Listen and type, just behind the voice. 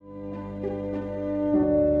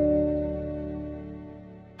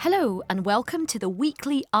Hello and welcome to the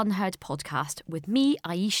weekly Unheard podcast with me,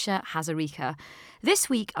 Ayesha Hazarika. This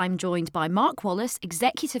week I'm joined by Mark Wallace,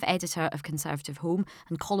 executive editor of Conservative Home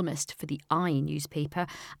and columnist for the I newspaper,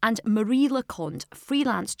 and Marie Le Conte,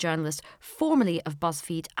 freelance journalist, formerly of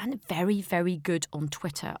BuzzFeed and very, very good on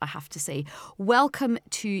Twitter, I have to say. Welcome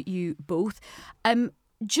to you both.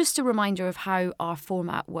 Just a reminder of how our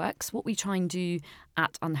format works. What we try and do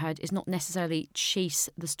at Unheard is not necessarily chase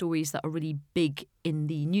the stories that are really big in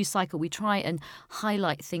the news cycle. We try and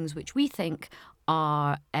highlight things which we think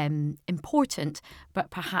are important,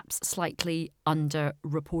 but perhaps slightly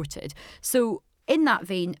underreported. So in that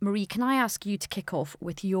vein, Marie, can I ask you to kick off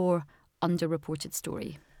with your underreported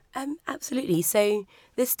story? Absolutely. So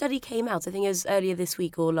this study came out, I think it was earlier this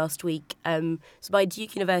week or last week, so by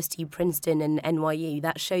Duke University, Princeton and NYU,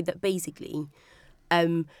 that showed that basically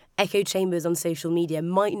echo chambers on social media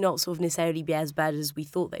might not sort of necessarily be as bad as we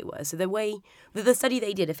thought they were. So the study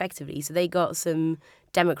they did effectively, so they got some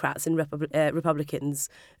Democrats and Republicans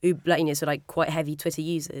who, quite heavy Twitter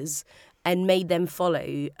users, and made them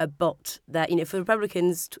follow a bot that, for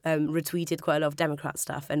Republicans, retweeted quite a lot of Democrat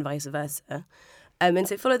stuff and vice versa. And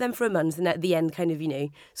so follow them for a month, and at the end kind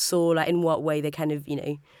of, saw in what way their kind of,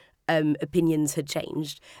 opinions had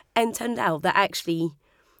changed. And turned out that actually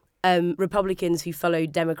Republicans who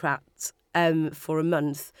followed Democrats for a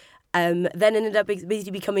month then ended up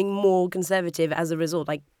basically becoming more conservative as a result,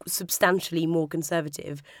 substantially more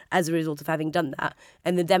conservative as a result of having done that.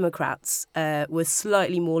 And the Democrats were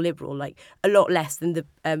slightly more liberal, a lot less than the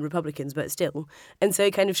Republicans, but still. And so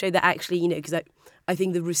it kind of showed that actually, because I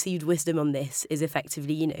think the received wisdom on this is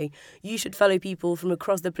effectively, you should follow people from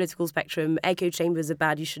across the political spectrum. Echo chambers are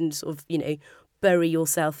bad. You shouldn't sort of, bury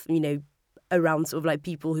yourself, around sort of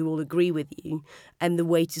people who all agree with you. And the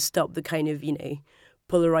way to stop the kind of,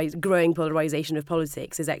 growing polarization of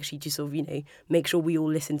politics is actually to sort of, make sure we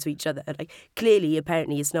all listen to each other. Clearly,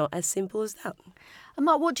 apparently, it's not as simple as that. And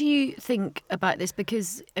Mark, what do you think about this?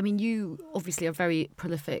 Because, you obviously are very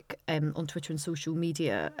prolific on Twitter and social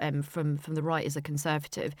media from the right as a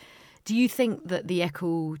conservative. Do you think that the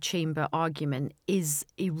echo chamber argument is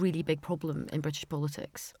a really big problem in British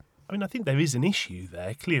politics? I think there is an issue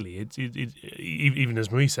there. Clearly, it even as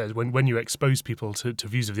Marie says, when you expose people to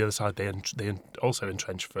views of the other side, they also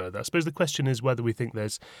entrench further. I suppose the question is whether we think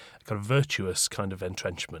there's a kind of virtuous kind of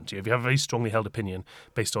entrenchment. If you have a very strongly held opinion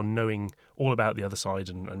based on knowing all about the other side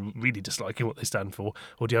and really disliking what they stand for,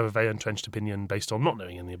 or do you have a very entrenched opinion based on not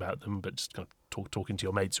knowing anything about them, but just kind of talking to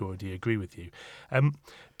your mates who already agree with you?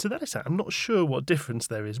 To that extent, I'm not sure what difference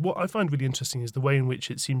there is. What I find really interesting is the way in which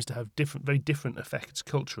it seems to have very different effects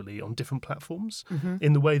culturally on different platforms,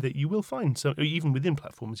 in the way that you will find, so even within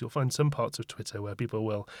platforms, you'll find some parts of Twitter where people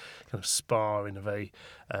will kind of spar in a very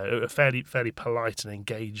fairly polite and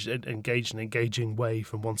engaging way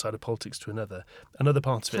from one side of politics to another. And other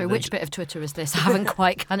parts of it... So which bit of Twitter is this? I haven't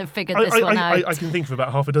quite kind of figured this one out. I can think of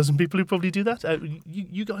about half a dozen people who probably do that.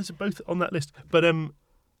 You guys are both on that list.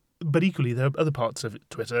 But equally, there are other parts of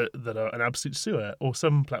Twitter that are an absolute sewer, or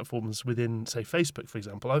some platforms within, say, Facebook, for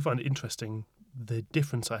example. I find it interesting the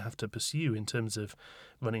difference I have to pursue in terms of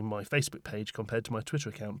running my Facebook page compared to my Twitter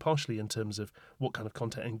account, partially in terms of what kind of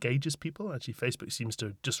content engages people. Actually, Facebook seems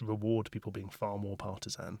to just reward people being far more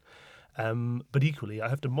partisan. But equally, I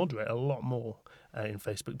have to moderate a lot more in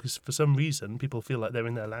Facebook because for some reason people feel like they're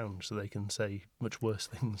in their lounge so they can say much worse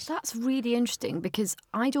things. That's really interesting because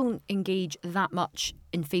I don't engage that much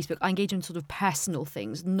in Facebook. I engage in sort of personal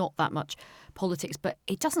things, not that much politics, but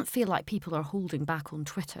it doesn't feel like people are holding back on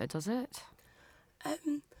Twitter, does it?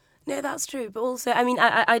 No, that's true. But also,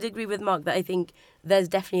 I'd agree with Mark that I think there's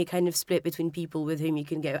definitely a kind of split between people with whom you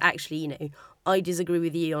can go, actually, I disagree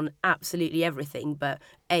with you on absolutely everything, but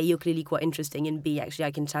A, you're clearly quite interesting, and B, actually,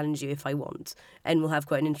 I can challenge you if I want, and we'll have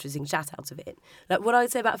quite an interesting chat out of it. What I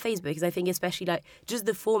would say about Facebook is I think especially, just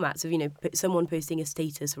the formats of, someone posting a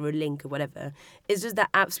status or a link or whatever, is just that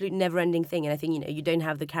absolute never-ending thing, and I think, you don't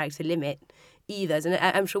have the character limit either. And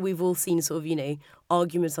I'm sure we've all seen sort of,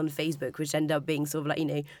 arguments on Facebook which end up being sort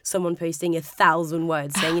of someone posting 1,000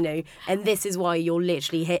 words saying, and this is why you're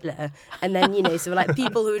literally Hitler. And then, sort of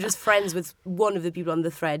people who are just friends with one of the people on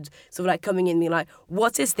the thread sort of coming in and being like,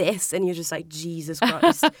 what is this? And you're just like, Jesus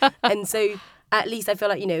Christ. And so at least I feel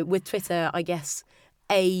like, with Twitter, I guess,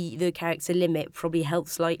 A, the character limit probably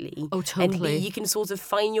helps slightly. Oh, totally. And B, you can sort of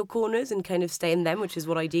find your corners and kind of stay in them, which is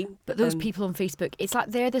what I do. But those people on Facebook, it's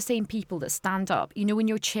like they're the same people that stand up. When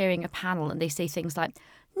you're chairing a panel and they say things like,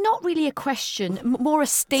 not really a question, more a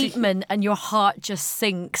statement, and your heart just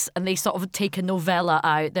sinks and they sort of take a novella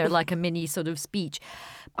out. They're like a mini sort of speech.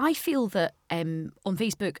 I feel that on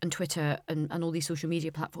Facebook and Twitter and all these social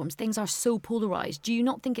media platforms, things are so polarised. Do you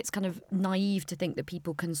not think it's kind of naive to think that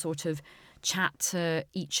people can sort of chat to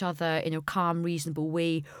each other in a calm, reasonable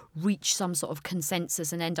way, reach some sort of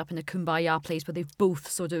consensus and end up in a kumbaya place where they've both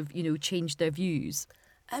sort of, changed their views?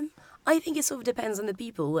 I think it sort of depends on the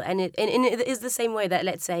people, and it is the same way that,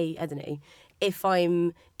 let's say, I don't know, if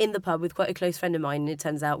I'm in the pub with quite a close friend of mine and it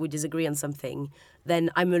turns out we disagree on something,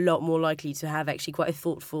 then I'm a lot more likely to have actually quite a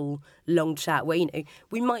thoughtful, long chat where,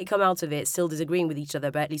 we might come out of it still disagreeing with each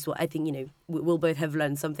other, but at least I think, we'll both have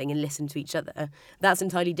learned something and listened to each other. That's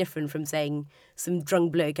entirely different from saying some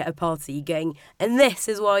drunk bloke at a party going, and this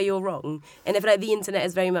is why you're wrong. And I feel like the internet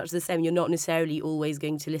is very much the same. You're not necessarily always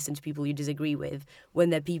going to listen to people you disagree with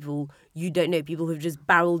when they're people you don't know, people who've just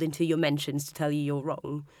barreled into your mentions to tell you you're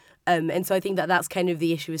wrong. And so I think that's kind of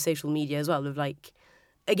the issue with social media as well, of like,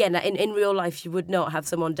 again, in real life, you would not have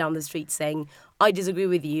someone down the street saying, I disagree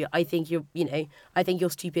with you. I think you're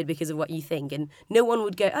stupid because of what you think. And no one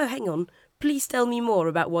would go, oh, hang on, please tell me more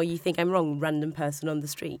about why you think I'm wrong, random person on the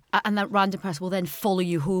street. And that random person will then follow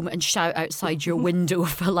you home and shout outside your window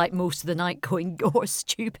for like most of the night going, you're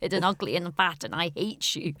stupid and ugly and fat and I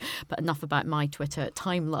hate you. But enough about my Twitter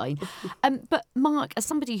timeline. But Mark, as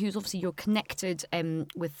somebody who's obviously you're connected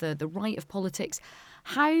with the right of politics,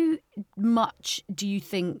 how much do you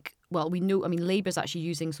think, well, we know, Labour's actually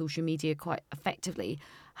using social media quite effectively.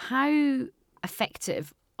 How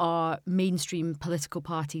effective are mainstream political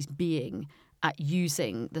parties being at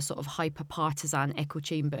using the sort of hyper-partisan echo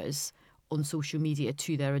chambers on social media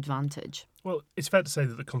to their advantage? Well, it's fair to say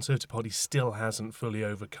that the Conservative Party still hasn't fully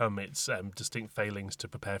overcome its distinct failings to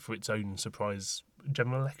prepare for its own surprise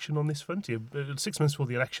general election on this front. 6 months before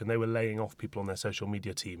the election, they were laying off people on their social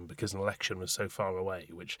media team because an election was so far away,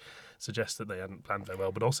 which suggests that they hadn't planned very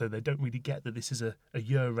well. But also, they don't really get that this is a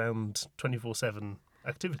year-round, 24/7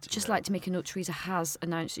 activity. Just like to make a note, Theresa has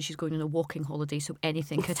announced that she's going on a walking holiday, so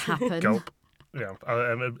anything could happen. Gulp. Yeah,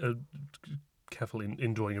 I'm careful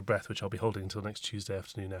in drawing a breath, which I'll be holding until next Tuesday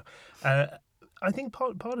afternoon now. I think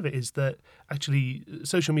part of it is that actually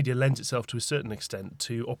social media lends itself to a certain extent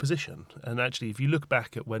to opposition. And actually, if you look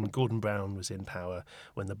back at when Gordon Brown was in power,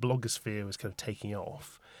 when the blogosphere was kind of taking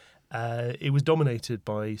off, it was dominated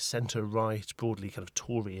by centre-right, broadly kind of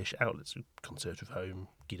Tory-ish outlets, Conservative Home,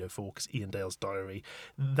 Guido Fawkes, Ian Dale's Diary.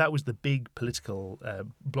 That was the big political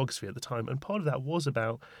blogosphere at the time, and part of that was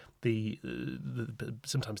about the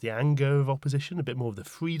sometimes the anger of opposition, a bit more of the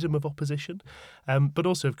freedom of opposition, but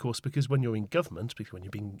also, of course, because when you're in government, because when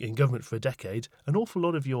you've been in government for a decade, an awful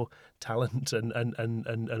lot of your talent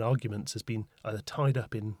and arguments has been either tied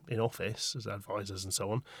up in office as advisors and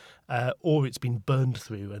so on, or it's been burned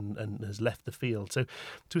through and has left the field. So,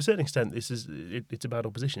 to a certain extent, it's about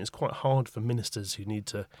opposition. It's quite hard for ministers who need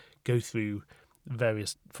to go through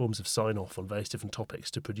various forms of sign-off on various different topics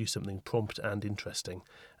to produce something prompt and interesting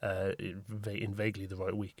in vaguely the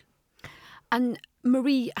right week. And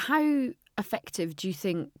Marie, how effective do you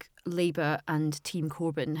think Labour and Team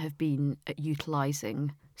Corbyn have been at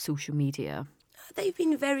utilising social media? They've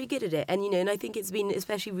been very good at it. And I think it's been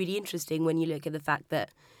especially really interesting when you look at the fact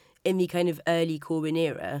that in the kind of early Corbyn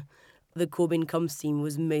era, the Corbyn comms team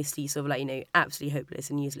was mostly sort of like, absolutely hopeless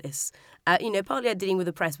and useless. Partly dealing with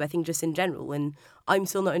the press, but I think just in general. And I'm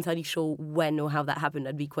still not entirely sure when or how that happened.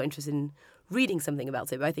 I'd be quite interested in reading something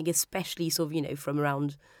about it. But I think especially sort of, from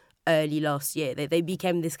around early last year, they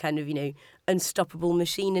became this kind of, unstoppable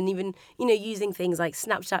machine. And even, using things like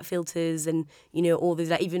Snapchat filters and, all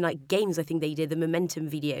those, even games, I think they did, the Momentum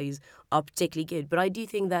videos are particularly good. But I do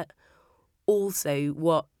think that also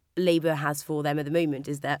what Labour has for them at the moment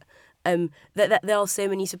is that that there are so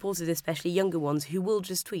many supporters, especially younger ones, who will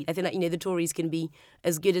just tweet. I think the Tories can be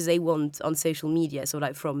as good as they want on social media, so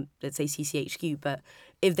from, let's say, CCHQ, but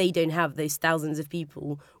if they don't have those thousands of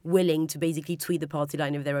people willing to basically tweet the party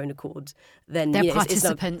line of their own accord, then they're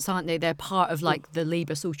participants, aren't they? They're part of the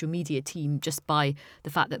Labour social media team just by the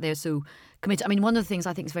fact that they're so committed. One of the things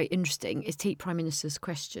I think is very interesting is take Prime Minister's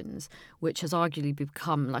questions, which has arguably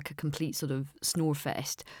become like a complete sort of snore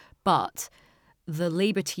fest, but the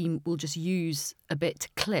Labour team will just use a bit to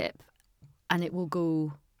clip and it will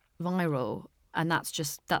go viral. And that's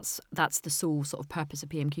the sole sort of purpose of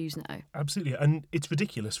PMQs now. Absolutely. And it's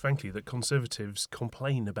ridiculous, frankly, that Conservatives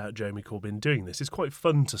complain about Jeremy Corbyn doing this. It's quite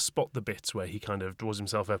fun to spot the bits where he kind of draws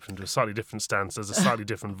himself up into a slightly different stance, has a slightly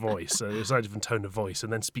different voice, a slightly different tone of voice,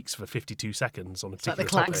 and then speaks for 52 seconds on a particular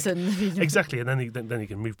topic. It's like the klaxon. Exactly. And then he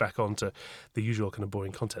can move back on to the usual kind of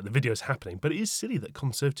boring content. The video's happening. But it is silly that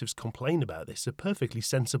Conservatives complain about this. It's a perfectly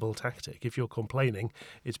sensible tactic. If you're complaining,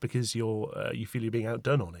 it's because you feel you're being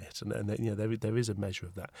outdone on it. And there is a measure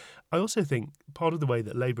of that. I also think part of the way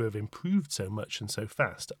that Labour have improved so much and so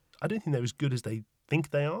fast, I don't think they're as good as they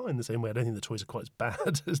think they are, in the same way I don't think the Tories are quite as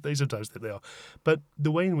bad as they sometimes think they are. But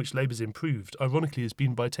the way in which Labour's improved, ironically, has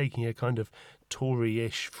been by taking a kind of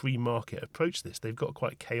Tory-ish free market approach to this. They've got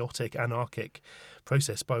quite a chaotic, anarchic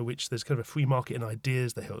process by which there's kind of a free market in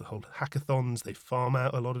ideas. They hold hackathons, they farm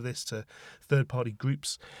out a lot of this to third-party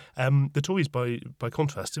groups. The Tories, by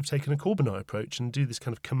contrast, have taken a Corbynite approach and do this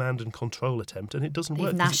kind of command and control attempt, and it doesn't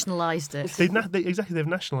work. They've nationalised it. They've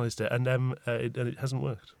nationalised it, and it hasn't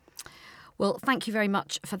worked. Well, thank you very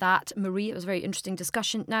much for that, Marie. It was a very interesting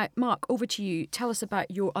discussion. Now, Mark, over to you. Tell us about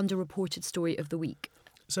your underreported story of the week.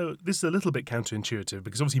 So this is a little bit counterintuitive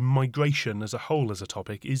because obviously migration as a whole as a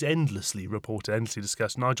topic is endlessly reported, endlessly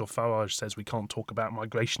discussed. Nigel Farage says we can't talk about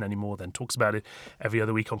migration anymore, then talks about it every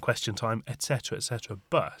other week on Question Time, etc., etc.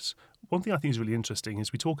 But one thing I think is really interesting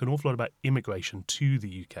is we talk an awful lot about immigration to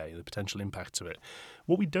the UK and the potential impacts of it.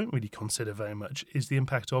 What we don't really consider very much is the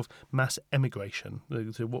impact of mass emigration.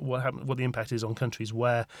 So what the impact is on countries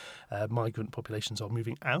where migrant populations are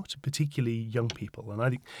moving out, particularly young people. And I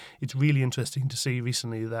think it's really interesting to see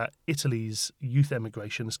recently that Italy's youth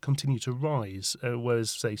emigration has continued to rise, whereas,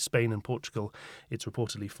 say, Spain and Portugal, it's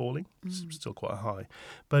reportedly falling. It's still quite high.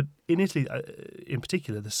 But in Italy, in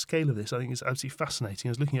particular, the scale of this, I think, is absolutely fascinating.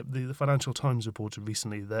 I was looking at the Financial Times reported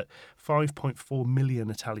recently that 5.4 million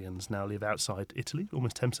Italians now live outside Italy,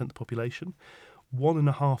 almost 10% of the population.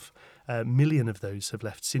 1.5 million of those have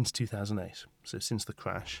left since 2008, so since the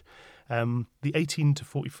crash. The 18 to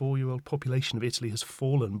 44-year-old population of Italy has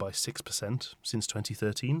fallen by 6% since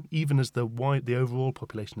 2013, even as the overall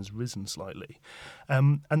population has risen slightly.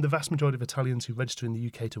 And the vast majority of Italians who register in the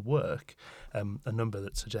UK to work, a number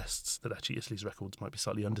that suggests that actually Italy's records might be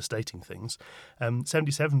slightly understating things,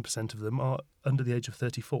 77% of them are under the age of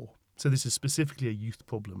 34. So this is specifically a youth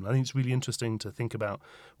problem. I think it's really interesting to think about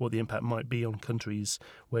what the impact might be on countries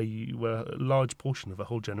where a large portion of a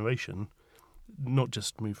whole generation not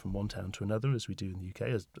just move from one town to another, as we do in the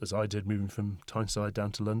UK, as I did, moving from Tyneside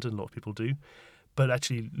down to London, a lot of people do, but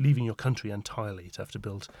actually leaving your country entirely to have to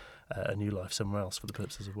build a new life somewhere else for the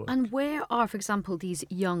purposes of work. And where are, for example, these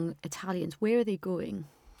young Italians? Where are they going?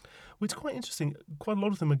 Well, it's quite interesting. Quite a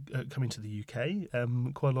lot of them are coming to the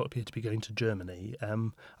UK. Quite a lot appear to be going to Germany.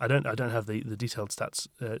 I don't have the detailed stats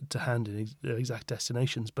to hand in their exact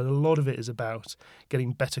destinations, but a lot of it is about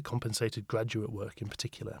getting better compensated graduate work in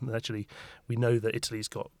particular. And actually, we know that Italy's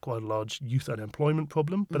got quite a large youth unemployment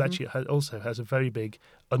problem, but actually it also has a very big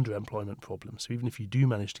underemployment problem. So even if you do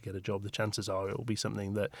manage to get a job, the chances are it will be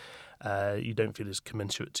something that you don't feel is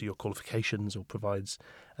commensurate to your qualifications or provides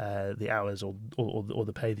the hours or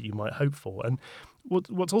the pay that you might hope for. And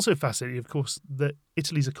what's also fascinating, of course, that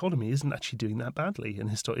Italy's economy isn't actually doing that badly in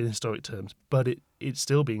historic terms, but it's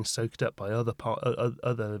still being soaked up by other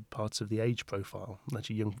parts of the age profile.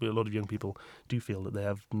 Actually, a lot of young people do feel that they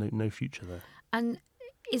have no future there. And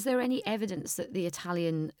is there any evidence that the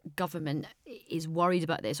Italian government is worried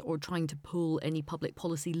about this or trying to pull any public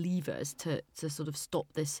policy levers to sort of stop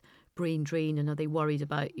this brain drain? And are they worried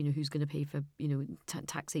about, who's going to pay for,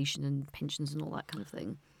 taxation and pensions and all that kind of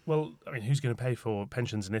thing? Well, I mean, who's going to pay for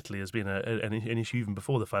pensions in Italy has been an issue even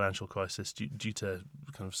before the financial crisis due to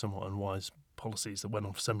kind of somewhat unwise policies that went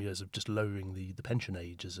on for some years of just lowering the pension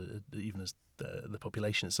age even as the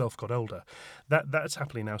population itself got older. That's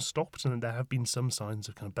happily now stopped, and there have been some signs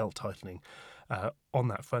of kind of belt tightening on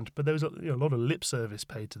that front. But there was a lot of lip service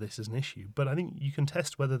paid to this as an issue. But I think you can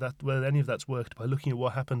test whether any of that's worked by looking at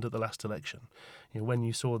what happened at the last election. When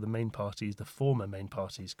you saw the former main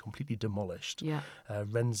parties, completely demolished. Yeah.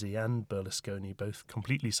 Renzi and Berlusconi both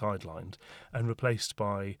completely sidelined and replaced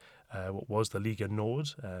by what was the Lega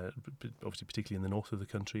Nord, obviously particularly in the north of the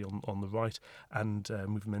country on the right, and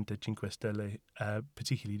Movimento Cinque Stelle,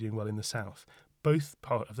 particularly doing well in the south. Both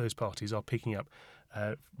of those parties are picking up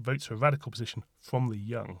votes for a radical position from the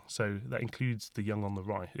young. So that includes the young on the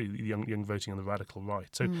right, young voting on the radical right.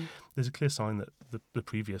 So there's a clear sign that the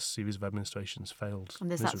previous series of administrations failed. And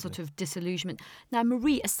there's miserably. that sort of disillusionment. Now,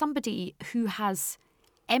 Marie, as somebody who has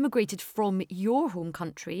emigrated from your home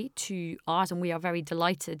country to ours, and we are very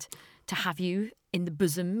delighted to have you in the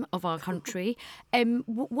bosom of our country.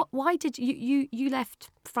 Why did you left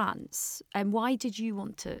France, and why did you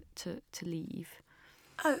want to leave?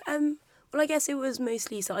 Well, I guess it was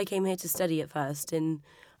mostly so I came here to study at first, and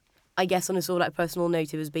I guess on a sort of like personal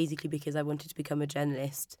note, it was basically because I wanted to become a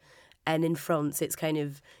journalist. And in France, it's kind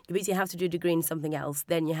of, you basically have to do a degree in something else.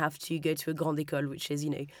 Then you have to go to a grande école, which is,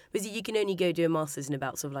 basically you can only go do a master's in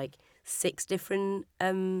about sort of like 6 different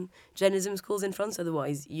journalism schools in France.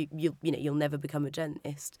 Otherwise, you'll never become a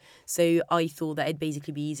journalist. So I thought that it'd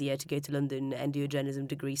basically be easier to go to London and do a journalism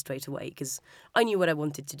degree straight away because I knew what I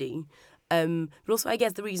wanted to do. But also, I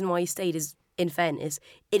guess the reason why I stayed is, in fairness,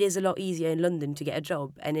 it is a lot easier in London to get a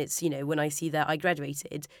job. And it's, when I see that I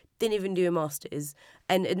graduated, didn't even do a master's,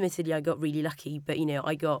 and admittedly I got really lucky, but,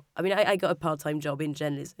 I got a part-time job in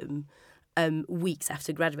journalism weeks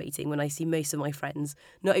after graduating, when I see most of my friends,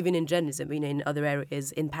 not even in journalism, but, in other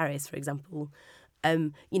areas, in Paris, for example,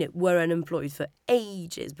 were unemployed for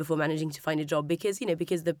ages before managing to find a job because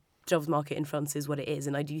the jobs market in France is what it is.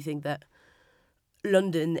 And I do think that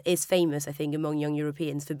London is famous, I think, among young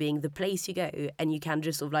Europeans for being the place you go and you can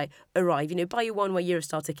just sort of like arrive, buy your one-way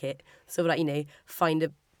Eurostar ticket, sort of like, find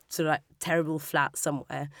a sort of like terrible flat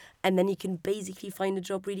somewhere, and then you can basically find a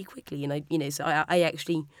job really quickly. And so I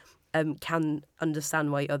actually can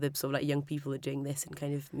understand why other sort of like young people are doing this and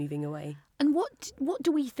kind of moving away. And what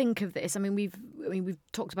do we think of this? I mean, we've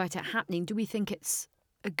talked about it happening. Do we think it's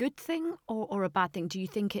a good thing or a bad thing? Do you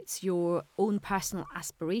think it's your own personal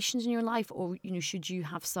aspirations in your life, or should you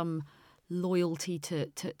have some loyalty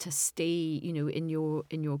to stay in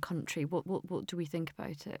your country? What do we think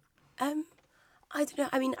about it? I don't know.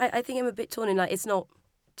 I mean, I think I'm a bit torn in, like, it's not,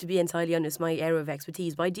 to be entirely honest, my area of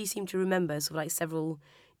expertise, but I do seem to remember sort of like several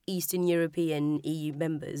Eastern European EU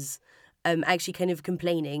members actually kind of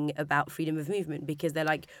complaining about freedom of movement because they're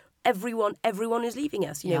like, everyone is leaving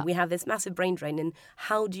us. We have this massive brain drain, and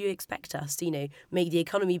how do you expect us to, make the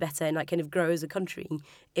economy better and like kind of grow as a country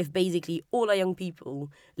if basically all our young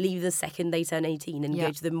people leave the second they turn 18 and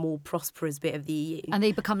go to the more prosperous bit of the EU? And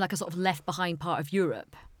they become like a sort of left behind part of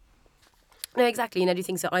Europe. No, exactly. And I do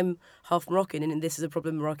think so. I'm half Moroccan, and this is a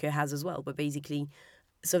problem Morocco has as well. But basically,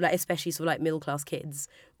 sort of like, especially sort of like middle class kids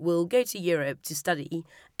will go to Europe to study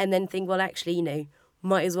and then think, well, actually,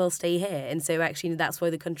 might as well stay here. And so actually that's why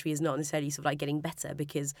the country is not necessarily sort of like getting better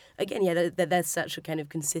because, again, there's such a kind of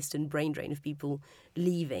consistent brain drain of people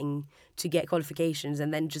leaving to get qualifications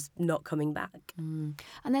and then just not coming back. And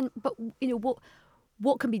then, but,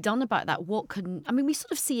 what can be done about that? We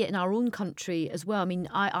sort of see it in our own country as well. I mean,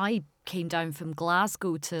 I came down from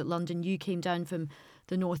Glasgow to London. You came down from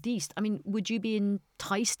the northeast. I mean, would you be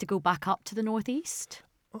enticed to go back up to the northeast?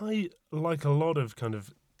 I, like a lot of kind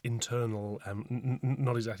of internal,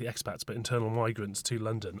 not exactly expats, but internal migrants to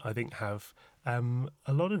London, I think have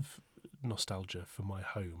a lot of nostalgia for my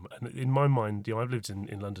home. And in my mind, I've lived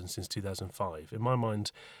in London since 2005. In my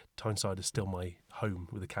mind, Tyneside is still my home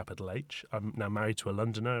with a capital H. I'm now married to a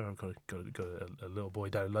Londoner. I've got a little boy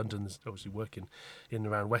down in London, obviously working in and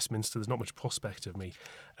around Westminster. There's not much prospect of me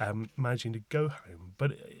managing to go home.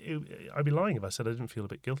 But I'd be lying if I said I didn't feel a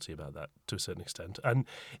bit guilty about that to a certain extent. And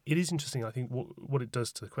it is interesting, I think, what it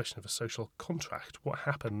does to the question of a social contract. What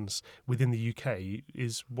happens within the UK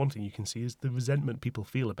is one thing you can see is the resentment people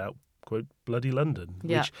feel about, quote, bloody London,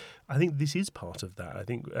 which I think this is part of that. I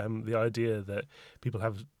think the idea that people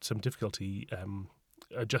have some difficulty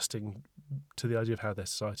adjusting to the idea of how their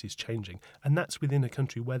society is changing, and that's within a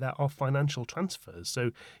country where there are financial transfers. So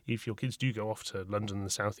if your kids do go off to London and the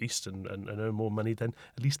southeast and earn more money, then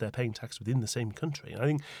at least they're paying tax within the same country. And I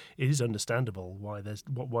think it is understandable why there's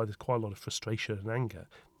quite a lot of frustration and anger.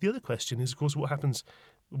 The other question is, of course, what happens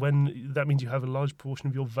when that means you have a large proportion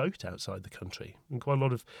of your vote outside the country, and quite a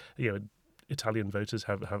lot of Italian voters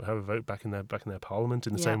have a vote back in their parliament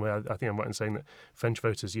in the same way. I think I'm right in saying that French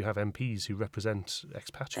voters, you have MPs who represent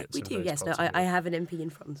expatriates. We do, yes. No, I have an MP in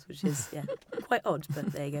France, which is quite odd,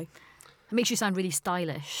 but there you go. It makes you sound really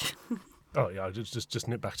stylish. Oh yeah, just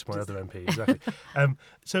nip back to my other MP, exactly.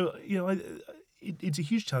 So it's a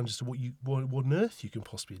huge challenge as to what on earth you can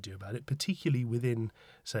possibly do about it, particularly within,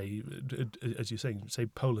 say, as you're saying, say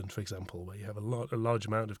Poland, for example, where you have a large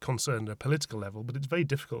amount of concern at a political level. But it's very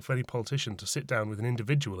difficult for any politician to sit down with an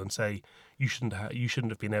individual and say you shouldn't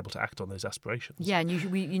have been able to act on those aspirations. Yeah,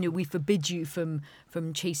 and we forbid you from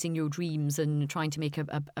chasing your dreams and trying to make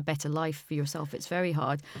a better life for yourself. It's very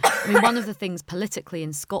hard. I mean, one of the things politically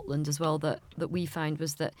in Scotland as well that we found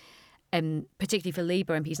was that, particularly for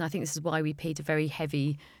Labour MPs, and I think this is why we paid a very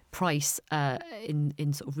heavy price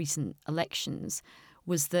in sort of recent elections,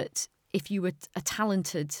 was that if you were a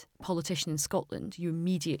talented politician in Scotland, you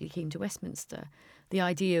immediately came to Westminster. The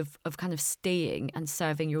idea of kind of staying and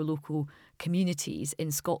serving your local communities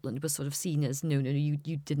in Scotland was sort of seen as, no,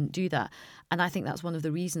 you didn't do that. And I think that's one of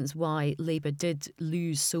the reasons why Labour did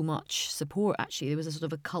lose so much support, actually. There was a sort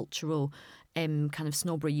of a cultural kind of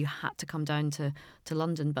snobbery. You had to come down to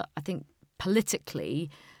London. But I think politically,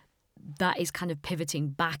 that is kind of pivoting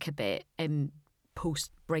back a bit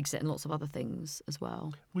post-Brexit and lots of other things as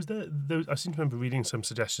well. Was there, I seem to remember reading some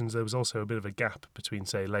suggestions there was also a bit of a gap between,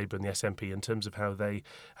 say, Labour and the SNP in terms of how they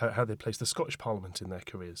place the Scottish Parliament in their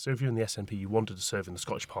careers. So if you're in the SNP, you wanted to serve in the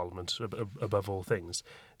Scottish Parliament above all things.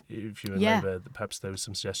 If you're in Labour, perhaps there was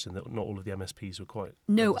some suggestion that not all of the MSPs were quite...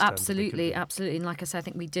 No, absolutely. And like I said, I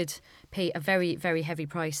think we did pay a very, very heavy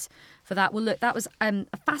price for that. Well, look, that was a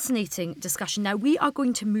fascinating discussion. Now, we are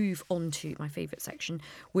going to move on to my favourite section,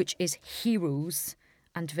 which is heroes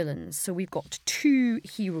and villains. So we've got two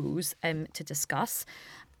heroes to discuss,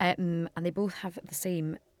 and they both have the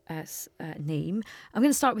same name. I'm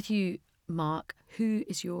going to start with you, Mark. Who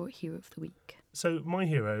is your hero of the week? So my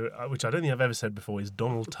hero, which I don't think I've ever said before, is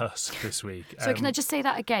Donald Tusk this week. So can I just say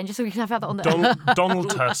that again, just so we can have that on there? Donald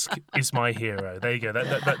Tusk is my hero. There you go.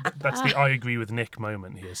 That's the I agree with Nick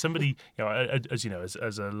moment here. Somebody, as you know,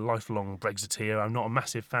 as a lifelong Brexiteer, I'm not a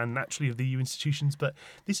massive fan naturally of the EU institutions, but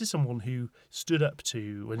this is someone who stood up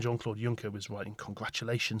to when Jean-Claude Juncker was writing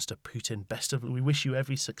congratulations to Putin, best of, we wish you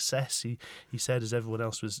every success. He said as everyone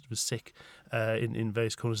else was sick in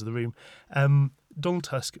various corners of the room. Donald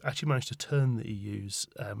Tusk actually managed to turn the EU's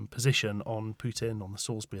position on Putin, on the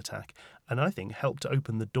Salisbury attack, and I think helped to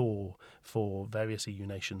open the door for various EU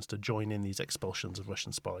nations to join in these expulsions of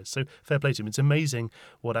Russian spies. So fair play to him. It's amazing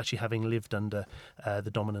what actually having lived under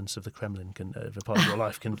the dominance of the Kremlin over part of your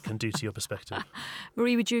life can do to your perspective.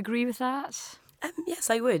 Marie, would you agree with that? Yes,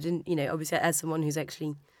 I would. And, obviously as someone who's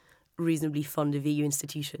actually reasonably fond of EU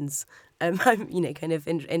institutions, I'm kind of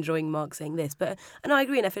enjoying Mark saying this, and I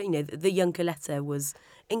agree, and I feel the Juncker letter was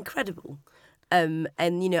incredible, and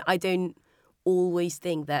I don't always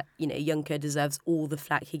think that Juncker deserves all the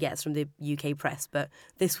flack he gets from the UK press, but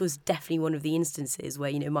this was definitely one of the instances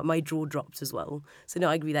where my jaw dropped as well. So no,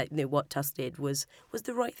 I agree that what Tusk did was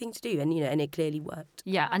the right thing to do, and and it clearly worked.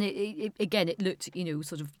 Yeah, and it looked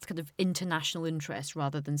sort of kind of international interest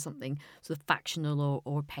rather than something sort of factional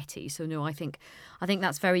or petty. So no, I think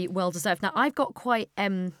that's very well deserved. Now I've got quite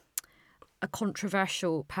a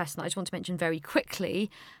controversial person that I just want to mention very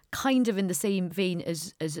quickly, kind of in the same vein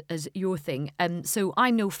as your thing. So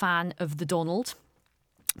I'm no fan of the Donald,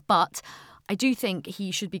 but I do think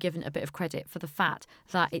he should be given a bit of credit for the fact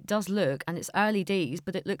that it does look, and it's early days,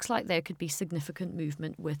 but it looks like there could be significant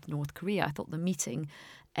movement with North Korea. I thought the meeting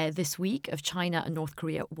this week of China and North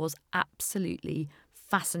Korea was absolutely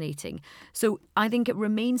fascinating. So I think it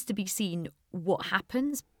remains to be seen what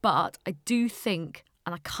happens, but I do think,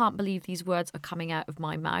 and I can't believe these words are coming out of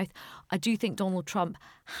my mouth, I do think Donald Trump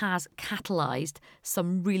has catalysed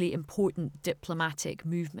some really important diplomatic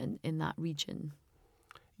movement in that region.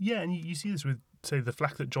 Yeah, and you see this with, say, the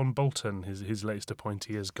flack that John Bolton, his latest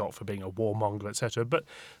appointee, has got for being a warmonger, etc. But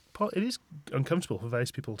it is uncomfortable for various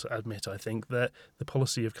people to admit, I think, that the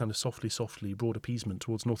policy of kind of softly broad appeasement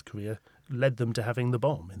towards North Korea led them to having the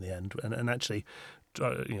bomb in the end. And actually,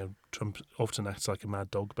 Trump often acts like a mad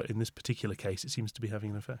dog, but in this particular case, it seems to be having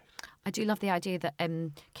an effect. I do love the idea that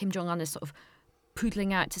Kim Jong-un is sort of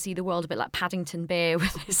poodling out to see the world a bit like Paddington Bear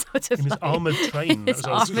with his sort of in his armoured train. His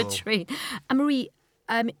armoured train. And Marie,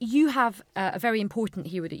 you have a very important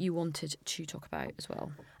hero that you wanted to talk about as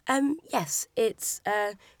well. Yes, it's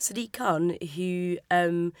Sadiq Khan, who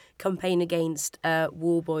campaigned against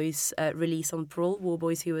War Boy's release on parole. War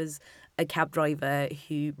Boy's, who was a cab driver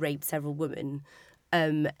who raped several women,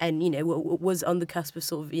 and was on the cusp of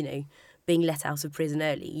sort of being let out of prison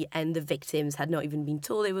early, and the victims had not even been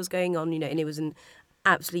told it was going on, and it was an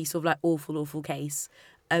absolutely sort of like awful case.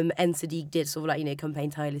 And Sadiq did sort of like campaign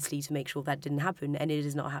tirelessly to make sure that didn't happen, and it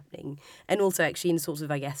is not happening. And also, actually, in sort of,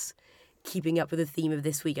 I guess, keeping up with the theme of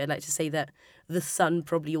this week, I'd like to say that The Sun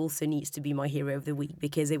probably also needs to be my hero of the week,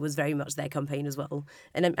 because it was very much their campaign as well.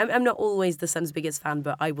 And I'm not always The Sun's biggest fan,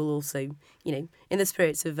 but I will also, in the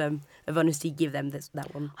spirits of honesty, give them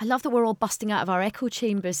that one. I love that we're all busting out of our echo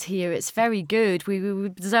chambers here. It's very good. We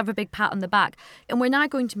deserve a big pat on the back. And we're now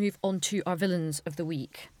going to move on to our villains of the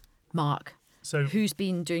week. Mark, so who's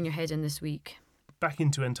been doing your head in this week? Back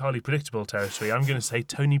into entirely predictable territory, I'm going to say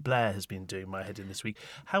Tony Blair has been doing my head in this week.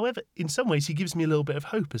 However, in some ways, he gives me a little bit of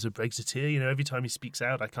hope as a Brexiteer. Every time he speaks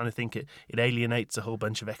out, I kind of think it alienates a whole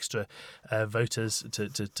bunch of extra voters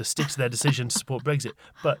to stick to their decision to support Brexit.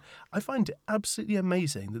 But I find it absolutely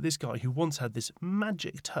amazing that this guy, who once had this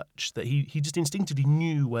magic touch, that he just instinctively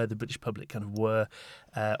knew where the British public kind of were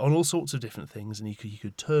on all sorts of different things, and he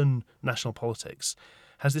could turn national politics,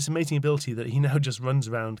 has this amazing ability that he now just runs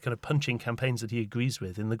around kind of punching campaigns that he agrees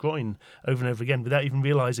with in the groin over and over again without even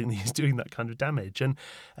realising that he's doing that kind of damage. And,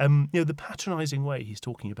 the patronising way he's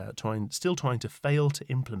talking about still trying to fail to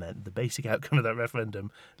implement the basic outcome of that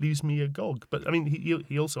referendum leaves me agog. But, I mean,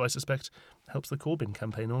 he also, I suspect, helps the Corbyn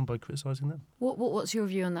campaign on by criticising them. What's your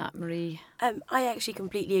view on that, Marie? I actually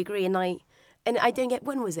completely agree, and I don't get,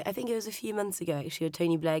 when was it? I think it was a few months ago, actually, where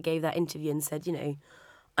Tony Blair gave that interview and said,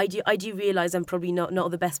 I do realise I'm probably not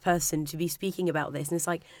the best person to be speaking about this. And it's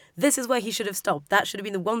like, this is where he should have stopped. That should have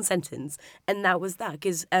been the one sentence. And that was that.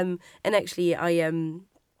 Because, and actually, I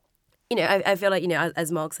feel like,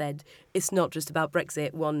 as Mark said, it's not just about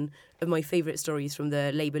Brexit. One of my favourite stories from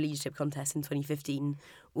the Labour leadership contest in 2015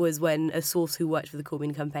 was when a source who worked for the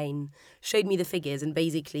Corbyn campaign showed me the figures, and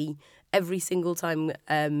basically every single time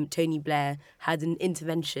Tony Blair had an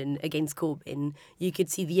intervention against Corbyn, you could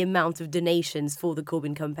see the amount of donations for the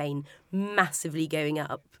Corbyn campaign massively going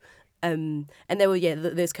up. And there were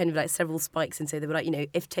there's kind of like several spikes, and so they were like,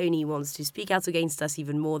 if Tony wants to speak out against us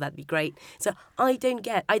even more, that'd be great. So I don't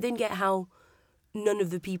get how none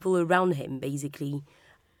of the people around him basically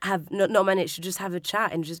have not managed to just have a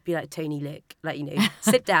chat and just be like, Tony, look,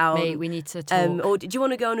 sit down. Mate, we need to talk. Or do you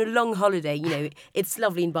want to go on a long holiday? It's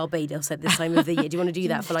lovely in Barbados at this time of the year. Do you want to do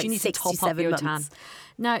that for 6 to 7 months? Tan?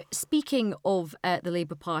 Now, speaking of the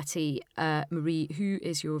Labour Party, Marie, who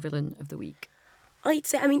is your villain of the week? I'd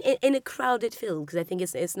say, in a crowded field, because I think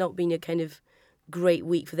it's not been a kind of great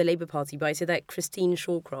week for the Labour Party, but I'd say that Christine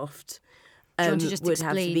Shawcroft do you want to just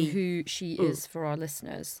explain be who she is for our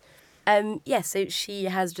listeners? So she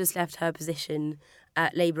has just left her position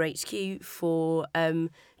at Labour HQ for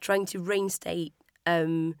trying to reinstate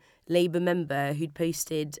Labour member who'd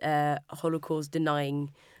posted a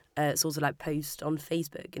Holocaust-denying sort of like post on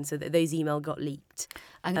Facebook, and so those emails got leaked.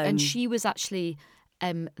 And she was actually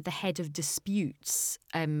the head of disputes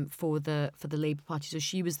for the Labour Party, so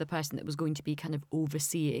she was the person that was going to be kind of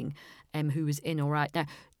overseeing who was in or out. Now,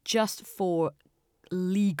 just for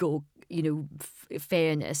legal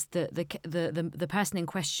fairness, the person in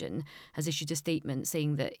question has issued a statement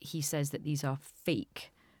saying that he says that these are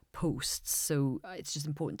fake posts, so it's just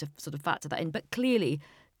important to sort of factor that in. But clearly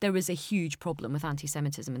there is a huge problem with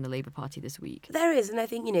anti-Semitism in the Labour Party this week. There is, and I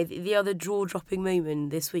think the other jaw-dropping moment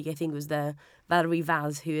this week, I think, was the Valerie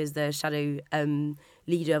Vaz, who is the shadow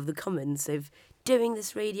leader of the Commons, of doing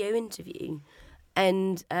this radio interview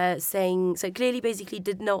and saying, so clearly basically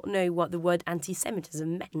did not know what the word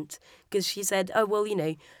anti-Semitism meant, because she said,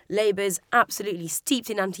 Labour's absolutely steeped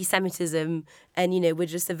in anti-Semitism, and, we're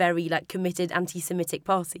just a very, committed anti-Semitic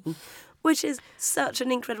party, which is such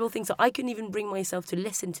an incredible thing. So I couldn't even bring myself to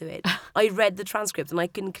listen to it. I read the transcript and I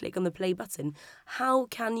couldn't click on the play button. How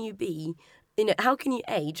can you be, how can you,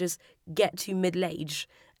 just get to middle age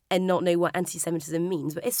and not know what anti-Semitism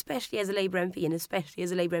means, but especially as a Labour MP, and especially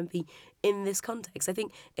as a Labour MP in this context? I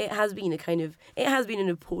think it has been an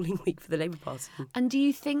appalling week for the Labour Party. And do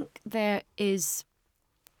you think there's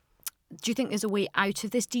a way out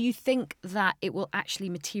of this? Do you think that it will actually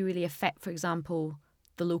materially affect, for example,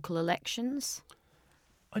 the local elections?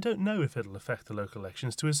 I don't know if it'll affect the local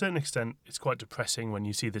elections. To a certain extent, it's quite depressing when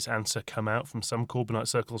you see this answer come out from some Corbynite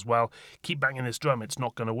circles. Well, keep banging this drum, it's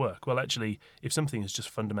not going to work. Well, actually, if something is just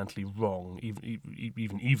fundamentally wrong,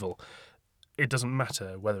 even evil, it doesn't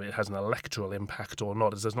matter whether it has an electoral impact or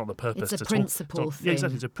not. There's not the purpose. It's a principle thing. Yeah,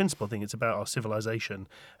 exactly. It's a principle thing. It's about our civilization,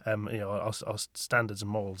 our standards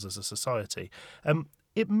and morals as a society.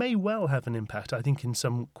 It may well have an impact, I think, in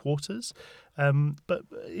some quarters, but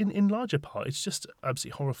in larger part, it's just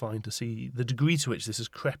absolutely horrifying to see the degree to which this has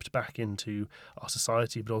crept back into our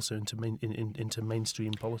society, but also into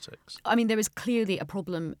mainstream politics. I mean, there is clearly a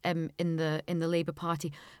problem in the Labour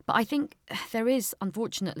Party, but I think there is,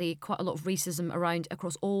 unfortunately, quite a lot of racism around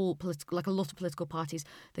across all political, a lot of political parties.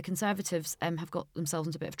 The Conservatives have got themselves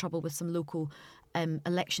into a bit of trouble with some local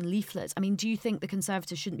election leaflets. I mean, do you think the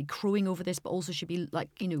Conservatives shouldn't be crowing over this, but also should be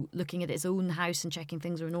looking at its own house and checking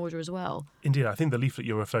things are in order as well? Indeed, I think the leaflet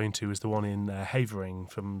you're referring to is the one in Havering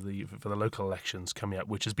for the local elections coming up,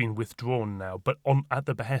 which has been withdrawn now. But at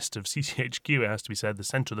the behest of CCHQ, it has to be said, the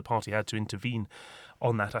centre of the party had to intervene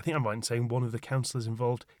on that. I think I'm right in saying one of the councillors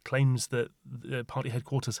involved claims that the party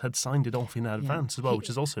headquarters had signed it off in advance as well, which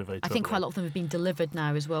is also very troubling. I think quite a lot of them have been delivered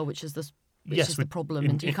now as well, which is the problem,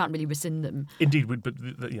 and you can't really rescind them. Indeed, but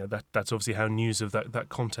that's obviously how news of that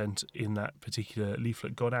content in that particular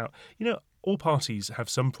leaflet got out. All parties have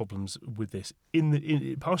some problems with this,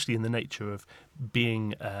 partially in the nature of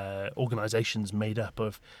being organisations made up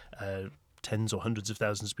of tens or hundreds of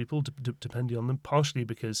thousands of people, depending on them, partially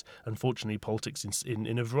because, unfortunately, politics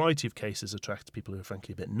in a variety of cases attracts people who are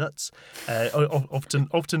frankly a bit nuts,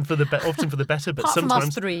 often for the better, but apart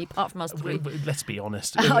sometimes... Apart from us three. Let's be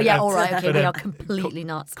honest. Oh, yeah, all right, okay, they are completely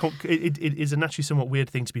nuts. It is a naturally somewhat weird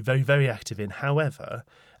thing to be very, very active in. However,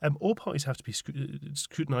 all parties have to be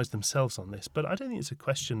scrutinised themselves on this, but I don't think it's a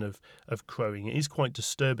question of crowing. It is quite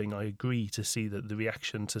disturbing, I agree, to see that the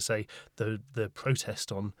reaction to, say, the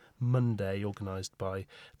protest on Monday organised by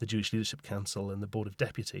the Jewish Leadership Council and the Board of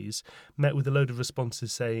Deputies met with a load of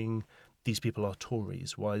responses saying these people are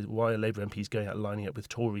Tories. Why are Labour MPs going out lining up with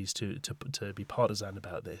Tories to be partisan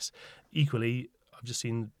about this? Equally, I've just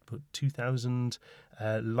seen 2,000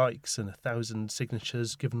 likes and 1,000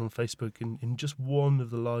 signatures given on Facebook in just one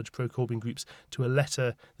of the large pro-Corbyn groups to a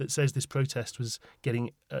letter that says this protest was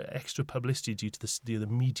getting extra publicity due to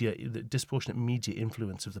the disproportionate media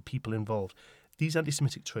influence of the people involved. These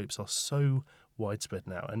anti-Semitic tropes are so widespread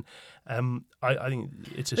now, and I think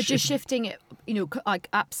it's a. But just shifting it,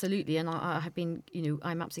 absolutely, and I have been,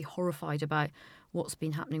 I'm absolutely horrified about what's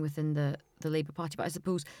been happening within the Labour Party. But I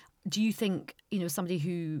suppose, do you think, somebody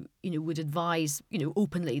who, would advise,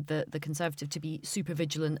 openly the Conservative to be super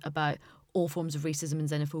vigilant about all forms of racism and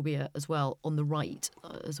xenophobia as well on the right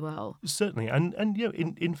as well? Certainly, and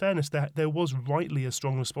in fairness, there was rightly a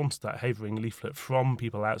strong response to that Havering leaflet from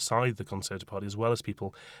people outside the Conservative Party as well as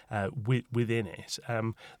people within it.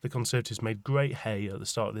 The Conservatives made great hay at the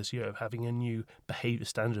start of this year of having a new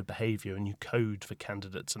standard of behaviour, a new code for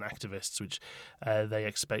candidates and activists, which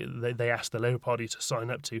they asked the Labour Party to sign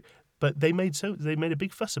up to. But they made a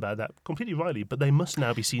big fuss about that, completely rightly. But they must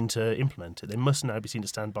now be seen to implement it. They must now be seen to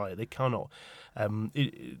stand by it. They cannot.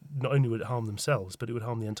 Not only would it harm themselves, but it would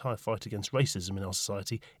harm the entire fight against racism in our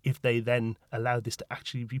society if they then allowed this to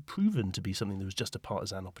actually be proven to be something that was just a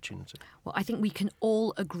partisan opportunity. Well, I think we can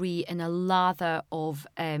all agree in a lather of,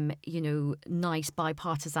 nice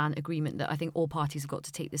bipartisan agreement that I think all parties have got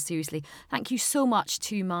to take this seriously. Thank you so much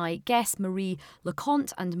to my guests, Marie Le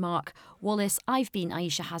Conte and Mark Wallace. I've been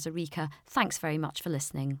Ayesha Hazarika. Thanks very much for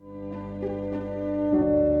listening.